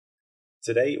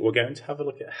Today, we're going to have a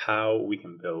look at how we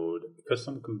can build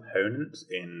custom components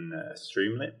in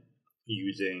Streamlit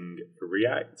using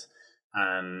React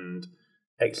and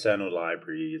external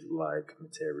libraries like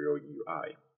Material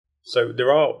UI. So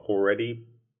there are already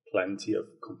plenty of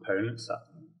components that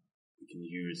we can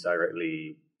use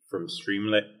directly from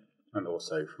Streamlit and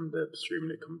also from the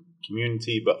Streamlit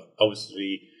community, but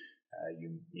obviously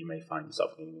you may find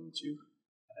yourself needing to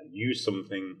use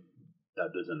something that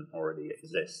doesn't already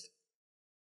exist.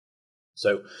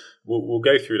 So we'll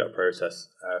go through that process.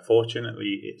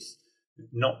 Fortunately, it's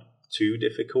not too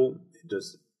difficult. It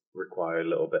does require a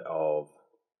little bit of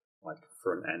like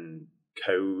front end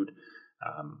code,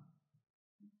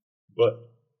 but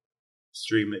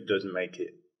Streamlit does make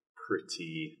it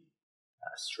pretty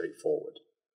straightforward.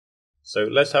 So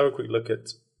let's have a quick look at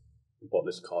what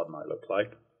this card might look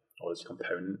like, or this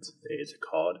component is a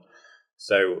card.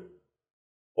 So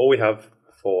all we have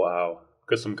for our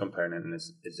custom component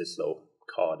is this little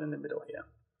card in the middle here.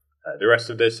 The rest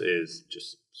of this is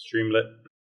just Streamlit,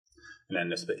 and then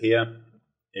this bit here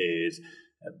is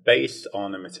based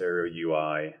on a Material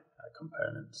UI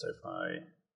component. So if I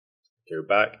go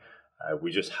back,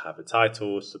 we just have a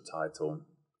title, subtitle,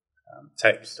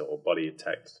 text or body of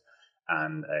text,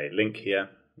 and a link here,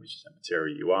 which is a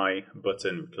Material UI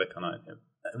button. We click on it,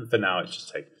 and for now it's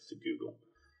just taking us to Google.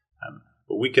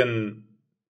 But we can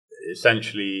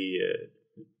essentially,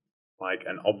 like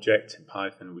an object in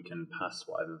Python, we can pass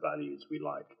whatever values we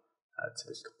like to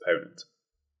this component.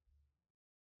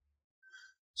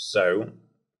 So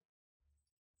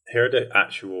here are the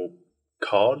actual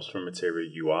cards from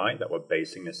Material UI that we're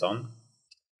basing this on.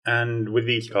 And with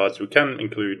these cards, we can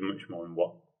include much more in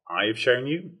what I've shown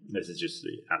you. This is just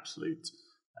the absolute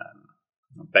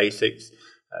basics.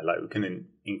 Like we can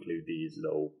include these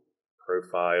little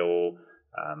profile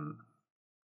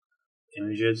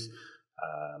images,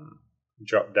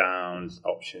 drop downs,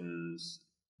 options,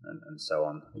 and so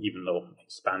on, even little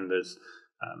expanders,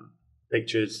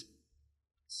 pictures.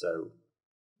 So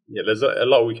yeah, there's a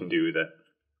lot we can do with it.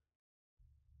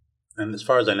 And as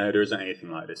far as I know, there isn't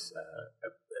anything like this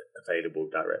available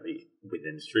directly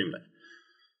within Streamlit.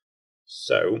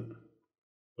 So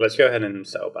let's go ahead and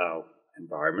set up our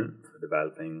environment for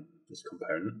developing this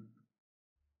component.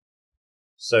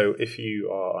 So if you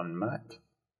are on Mac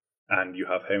and you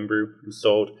have Homebrew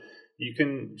installed, you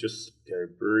can just go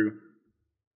brew,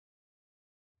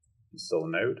 install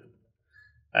Node,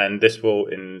 and this will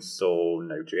install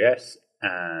Node.js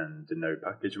and the Node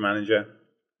package manager.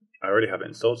 I already have it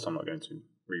installed, so I'm not going to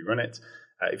rerun it.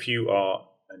 If you are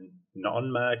not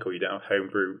on Mac or you don't have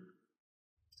Homebrew,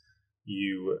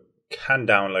 you can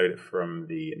download it from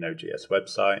the Node.js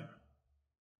website.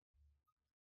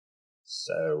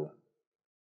 So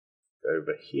go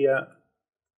over here,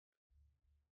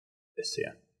 this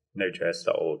here,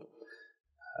 nodejs.org,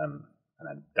 and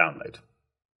then download.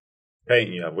 Okay,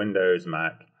 and you have Windows,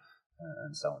 Mac,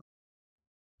 and so on.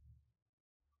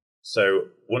 So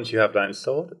once you have that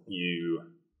installed, you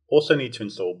also need to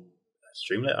install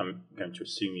Streamlit. I'm going to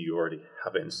assume you already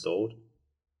have it installed.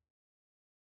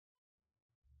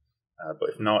 But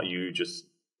if not, you just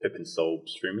pip install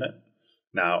Streamlit.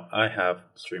 Now, I have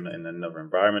Streamlit in another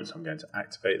environment, so I'm going to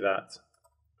activate that.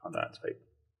 I'm going to activate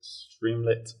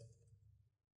Streamlit.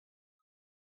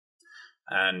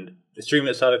 And the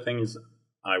Streamlit side of things,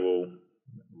 I will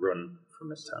run from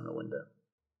this terminal window.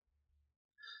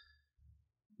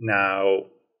 Now,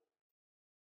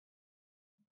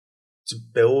 to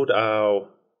build our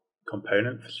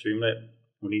component for Streamlit,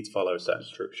 we need to follow a certain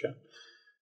structure.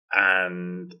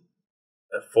 And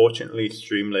fortunately,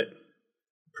 Streamlit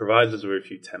provides us with a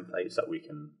few templates that we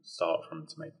can start from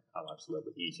to make our lives a little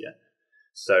bit easier.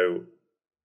 So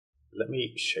let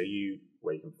me show you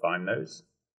where you can find those.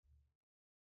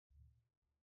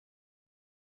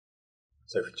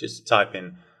 So if you just type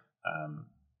in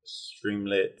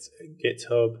Streamlit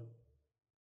GitHub,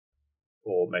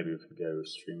 or maybe we can go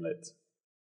Streamlit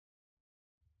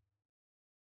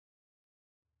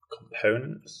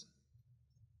components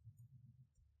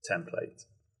template.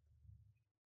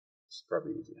 It's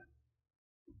probably easier.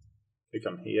 Click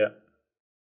on here.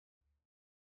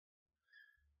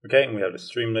 Okay, and we have the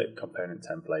Streamlit component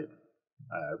template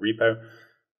repo.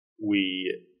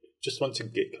 We just want to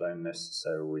git clone this,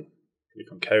 so we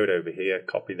click on code over here,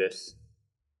 copy this,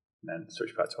 and then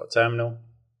switch back to our terminal.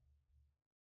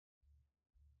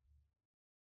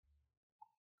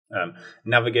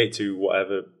 Navigate to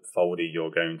whatever folder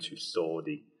you're going to store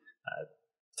the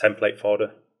template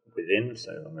folder within.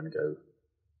 So I'm going to go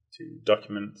to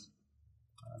Documents,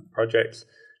 Projects,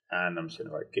 and I'm just going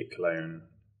to write git clone,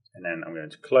 and then I'm going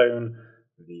to clone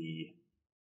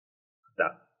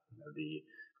that the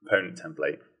component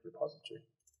template repository.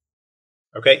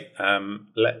 Okay,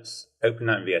 let's open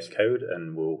that in VS Code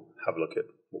and we'll have a look at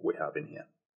what we have in here.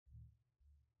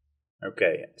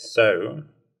 Okay, so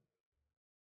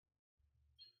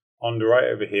on the right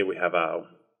over here we have our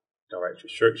directory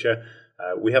structure.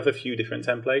 We have a few different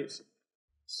templates.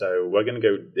 So we're going to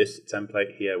go with this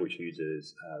template here, which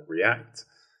uses React,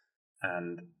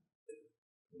 and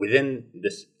within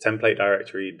this template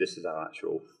directory, this is our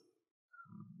actual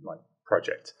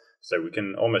project. So we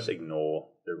can almost ignore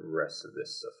the rest of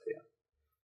this stuff here.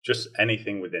 Just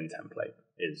anything within template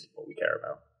is what we care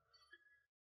about.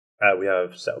 We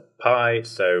have set up Pi,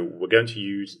 so we're going to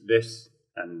use this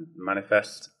and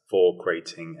manifest for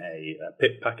creating a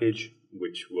pip package,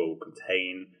 which will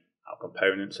contain our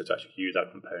component. So to actually use our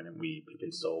component, we pip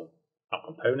install our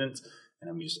component, and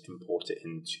then we just import it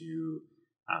into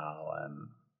our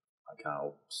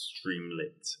our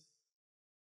Streamlit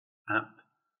app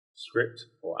script,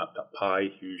 or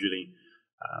app.py usually,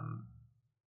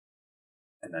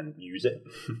 and then use it.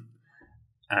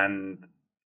 And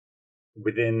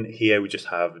within here, we just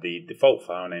have the default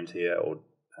file names here, or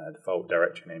default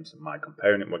directory names of my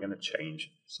component. We're going to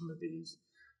change some of these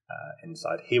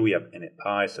inside. Here we have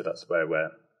init.py, so that's where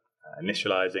we're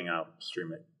initializing our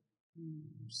Streamlit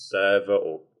server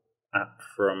or app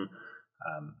from.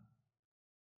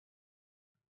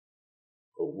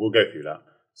 We'll go through that,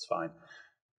 it's fine.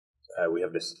 We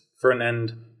have this front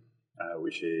end,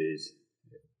 which is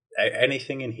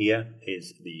anything in here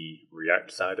is the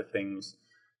React side of things.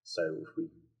 So if we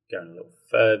go a little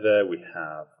further, we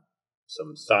have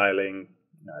some styling,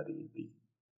 the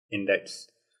index,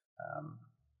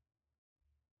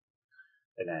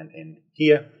 and then in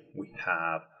here we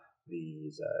have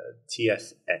these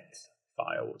TSX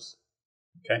files.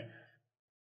 Okay,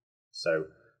 so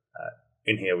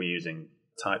in here we're using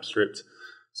TypeScript.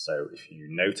 So if you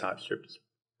know TypeScript, it's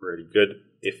really good.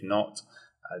 If not,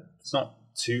 it's not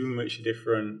too much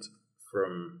different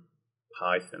from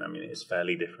Python. I mean, it's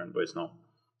fairly different, but it's not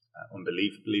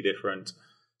unbelievably different.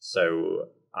 So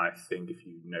I think if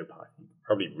you know Python, you can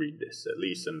probably read this at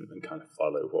least and kind of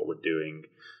follow what we're doing.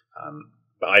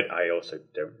 But I also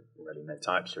don't really know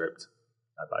TypeScript,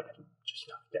 but I can just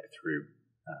get through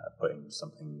putting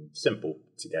something simple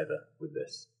together with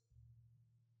this.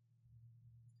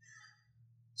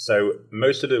 So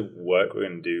most of the work we're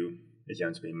going to do is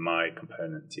going to be my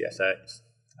component TSX,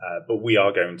 but we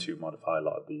are going to modify a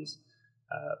lot of these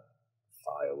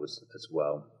files as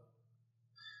well.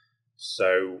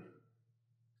 So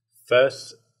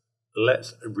first,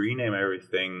 let's rename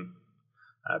everything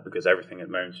because everything at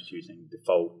the moment is using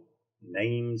default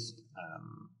names,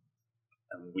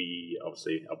 and we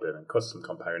obviously are building a custom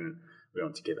component. We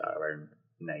want to give it our own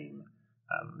name.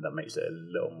 That makes it a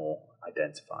little more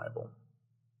identifiable.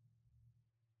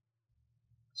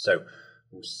 So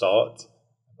we'll start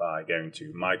by going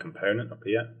to my component up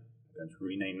here. I'm going to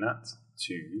rename that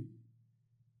to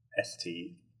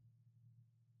st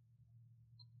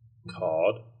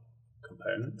card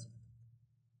component.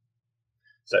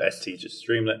 So st just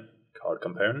Streamlit card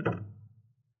component.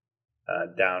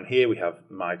 Down here we have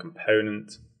my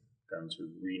component. I'm going to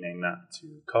rename that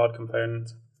to card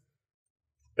component.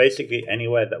 Basically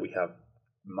anywhere that we have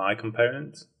my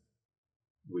component,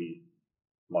 we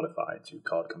modify to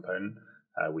card component.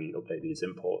 We update these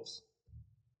imports.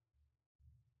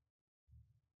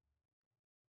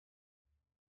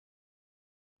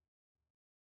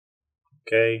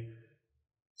 Okay,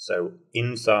 so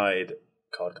inside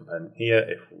card component here,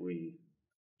 if we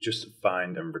just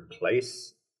find and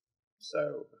replace,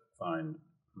 so find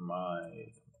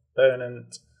my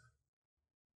component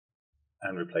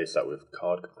and replace that with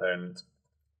card component.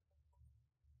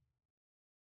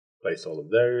 Place all of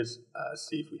those,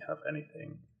 see if we have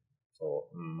anything for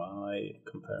my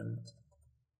component.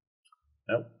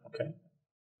 Nope, okay.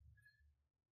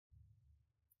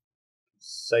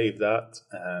 Save that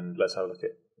and let's have a look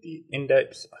at the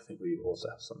index. I think we also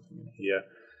have something in here.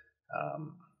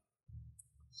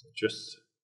 So just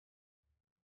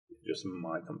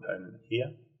my component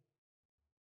here.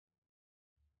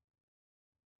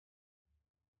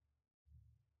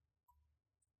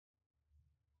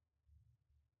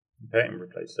 Okay, and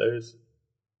replace those.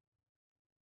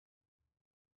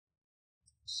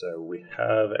 So we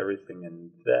have everything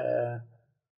in there.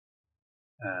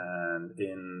 And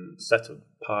in setup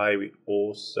Pi, we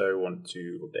also want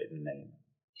to update the name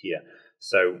here.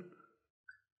 So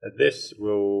this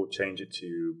will change it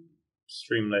to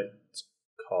Streamlit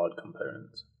card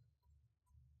component.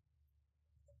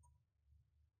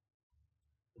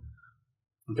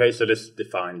 Okay, so this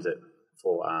defines it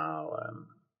for our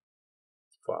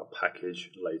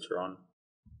package later on.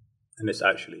 And this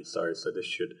actually, so this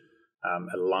should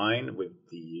align with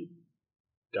the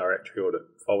directory or the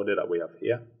folder that we have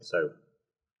here. So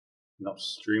not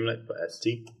Streamlit, but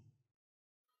ST.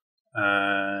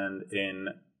 And in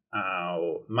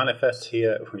our manifest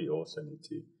here, we also need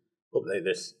to update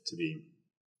this to be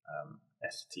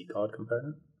ST card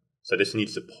component. So this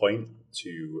needs to point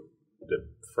to the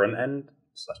front end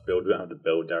 / build. We don't have the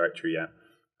build directory yet,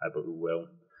 but we will.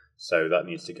 So that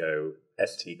needs to go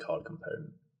ST card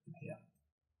component in here.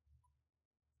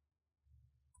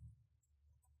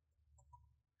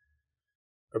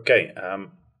 Okay,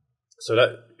 so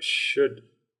that should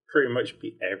pretty much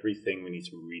be everything we need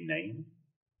to rename.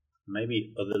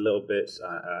 Maybe other little bits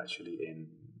are actually in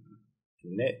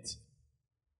init.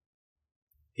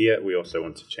 Here we also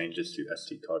want to change this to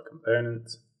ST card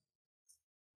component.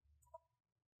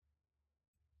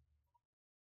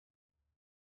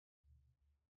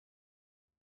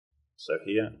 So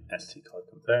here, ST card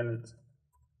component.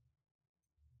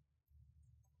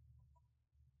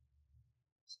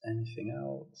 Anything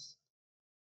else?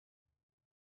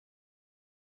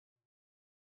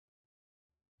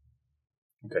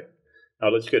 Okay, now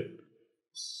that's good.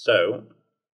 So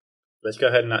let's go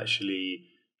ahead and actually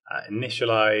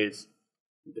initialize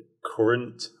the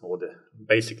current or the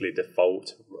basically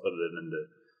default, other than the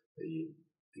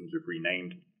things we've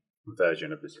renamed,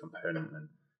 version of this component and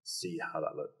see how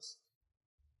that looks.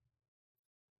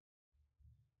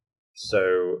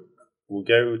 So we'll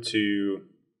go to,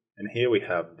 and here we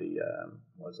have the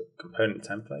component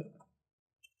template.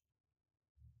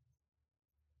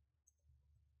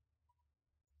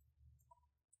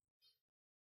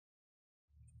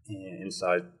 And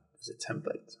inside is a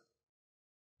template.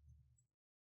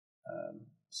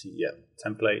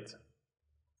 Template.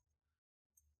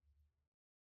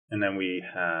 And then we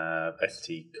have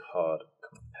ST card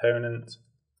component.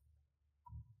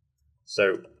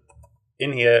 So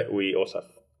in here we also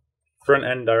have front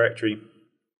end directory,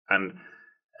 and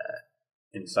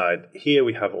inside here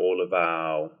we have all of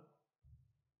our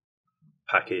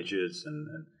packages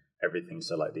and everything.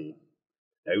 So like the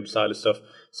node side of stuff.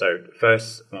 So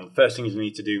one of the first things you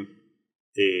need to do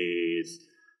is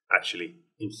actually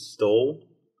install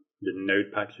the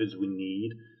node packages we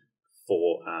need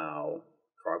for our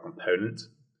component.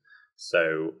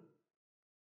 So to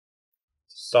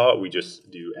start, we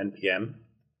just do npm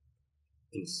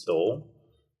install,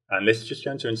 and this is just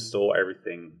going to install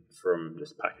everything from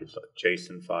this package, like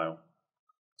JSON file.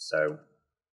 So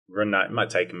run that. It might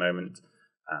take a moment.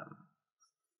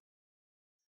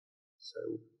 So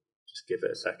just give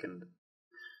it a second.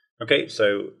 Okay,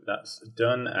 so that's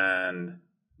done, and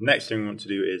next thing we want to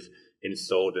do is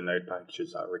install the node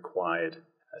packages that are required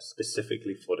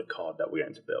specifically for the card that we're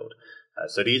going to build.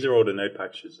 So these are all the node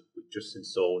packages we just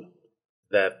installed.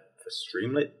 They're for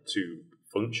Streamlit to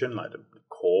function, like the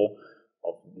core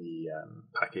of the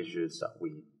packages that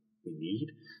we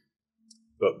need.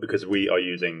 But because we are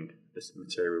using this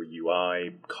material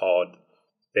UI card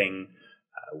thing,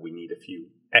 we need a few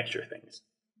extra things.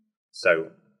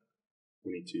 So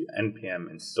we need to npm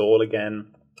install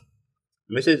again.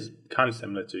 And this is kind of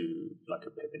similar to like a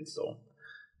pip install,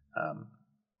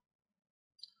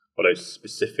 although it's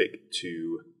specific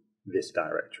to this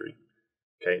directory.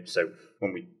 Okay, so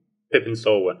when we pip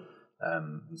install, we're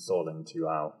installing to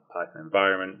our Python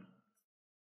environment.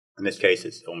 In this case,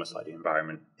 it's almost like the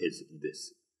environment is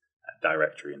this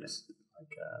directory in this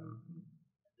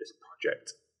this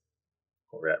project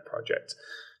or React project.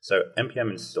 So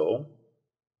npm install.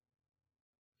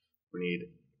 We need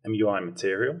MUI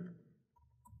material,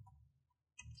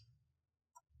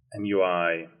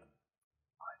 MUI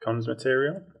icons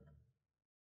material,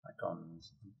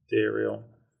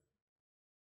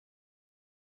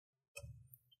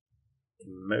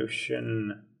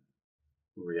 emotion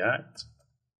React,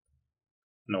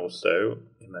 and also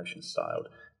emotion styled.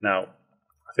 Now,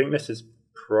 I think this is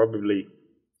probably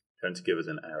going to give us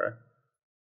an error.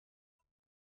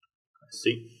 Let's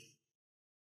see.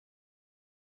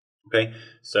 Okay,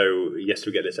 so yes,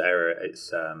 we get this error.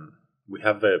 It's we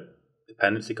have a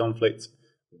dependency conflict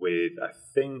with, I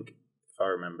think, if I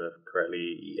remember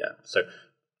correctly, yeah. So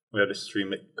we have the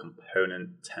Streamlit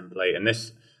component template, and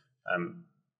this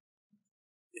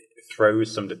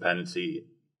throws some dependency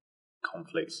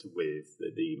conflicts with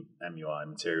the MUI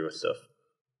material stuff.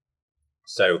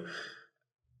 So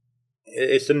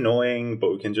it's annoying,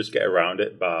 but we can just get around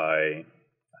it by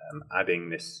adding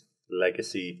this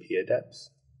legacy peer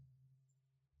depths.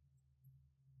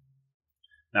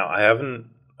 Now, I've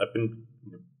been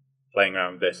playing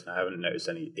around with this, and I haven't noticed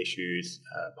any issues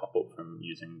pop up from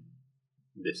using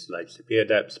this legacy peer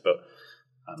depths, but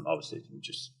obviously you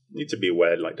just need to be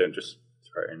aware, like don't just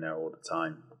throw it in there all the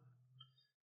time.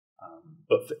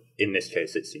 But in this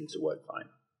case, it seems to work fine.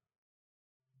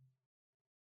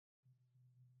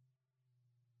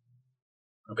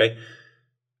 Okay,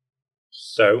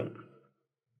 so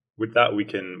with that, we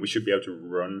should be able to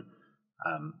run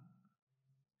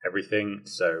everything.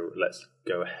 So let's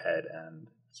go ahead and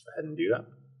do that.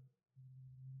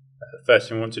 The first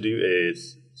thing we want to do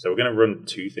is, so we're going to run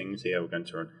two things here. We're going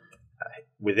to run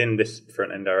within this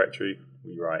front end directory.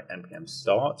 We write npm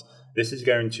start. This is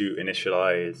going to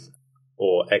initialize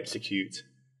or execute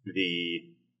the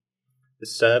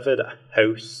server that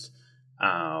hosts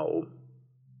our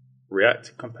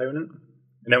React component.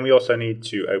 And then we also need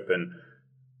to open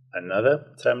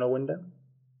another terminal window.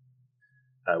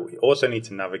 We also need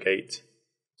to navigate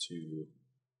to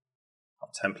our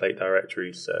template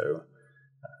directory. So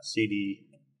cd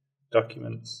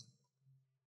documents,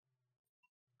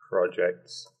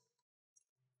 projects.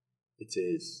 It's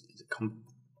a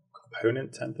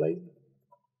component templates.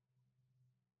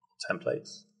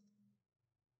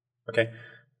 Okay.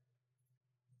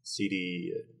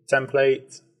 cd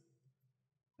template.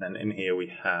 And in here we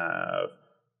have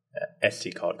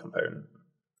SD card component.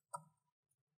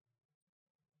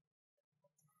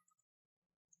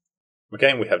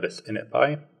 Okay, and we have this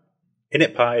initpy.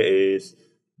 Initpy is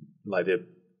like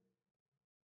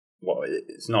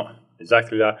it's not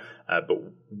exactly that, but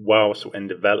whilst in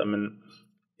development,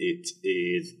 it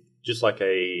is just like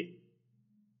a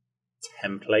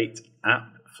template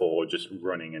app for just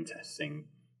running and testing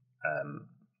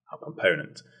our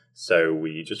component. So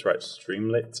we just write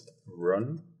Streamlit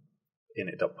run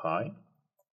init.py.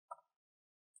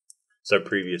 So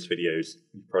previous videos,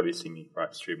 you've probably seen me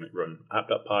write Streamlit run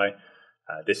app.py.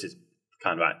 This is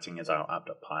kind of acting as our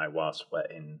app.py whilst we're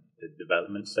in the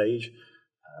development stage.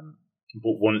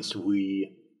 But once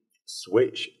we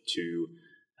switch to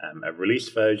a release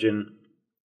version,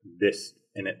 this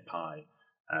initpy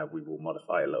we will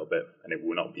modify a little bit, and it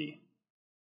will not be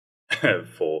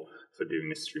for doing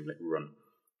this Streamlit run.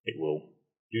 It will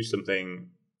do something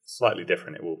slightly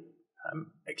different. It will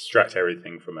extract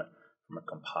everything from a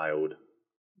compiled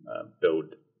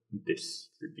build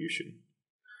distribution.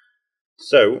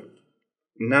 So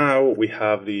now we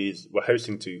have these. We're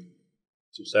hosting two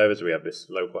servers. We have this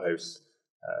localhost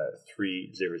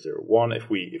 3001. If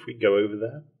we go over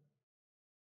there,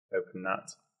 open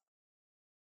that,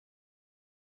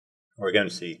 we're going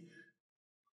to see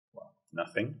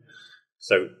nothing.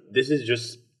 So this is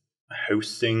just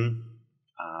hosting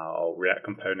our React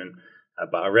component,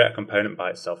 but our React component by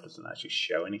itself doesn't actually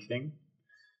show anything.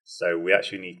 So we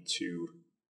actually need to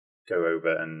go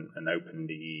over and open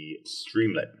the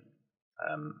Streamlit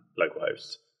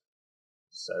localhost.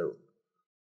 So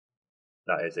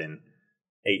that is in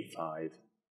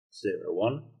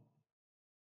 8501.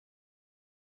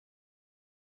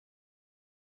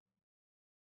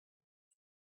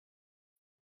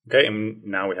 Okay, and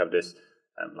now we have this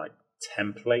like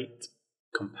template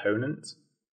component.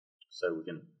 So we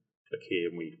can click here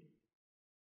and it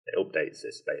updates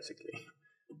this basically.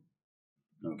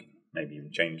 Okay, maybe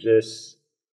even change this.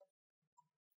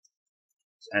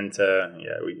 Enter.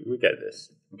 Yeah, we get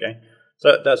this. Okay,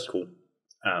 so that's cool.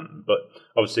 But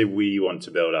obviously we want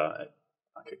to build a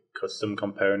custom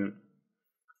component,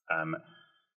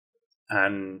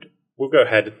 and we'll go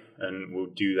ahead and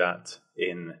we'll do that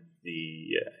in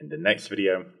the next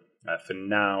video. For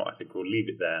now, I think we'll leave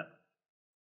it there.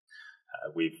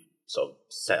 We've sort of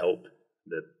set up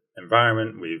the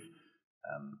environment. We've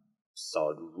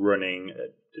started running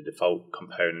the default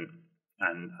component,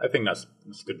 and I think that's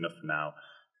good enough for now.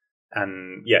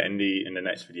 And yeah, in the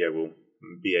next video, we'll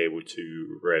be able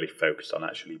to really focus on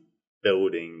actually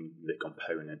building the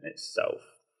component itself,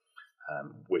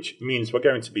 which means we're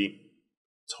going to be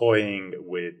toying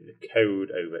with the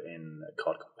code over in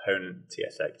card component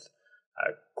TSX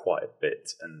quite a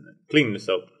bit and cleaning this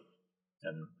up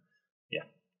and yeah,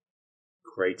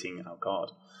 creating our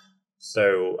card.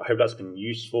 So I hope that's been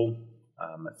useful.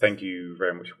 Thank you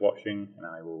very much for watching, and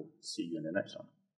I will see you in the next one.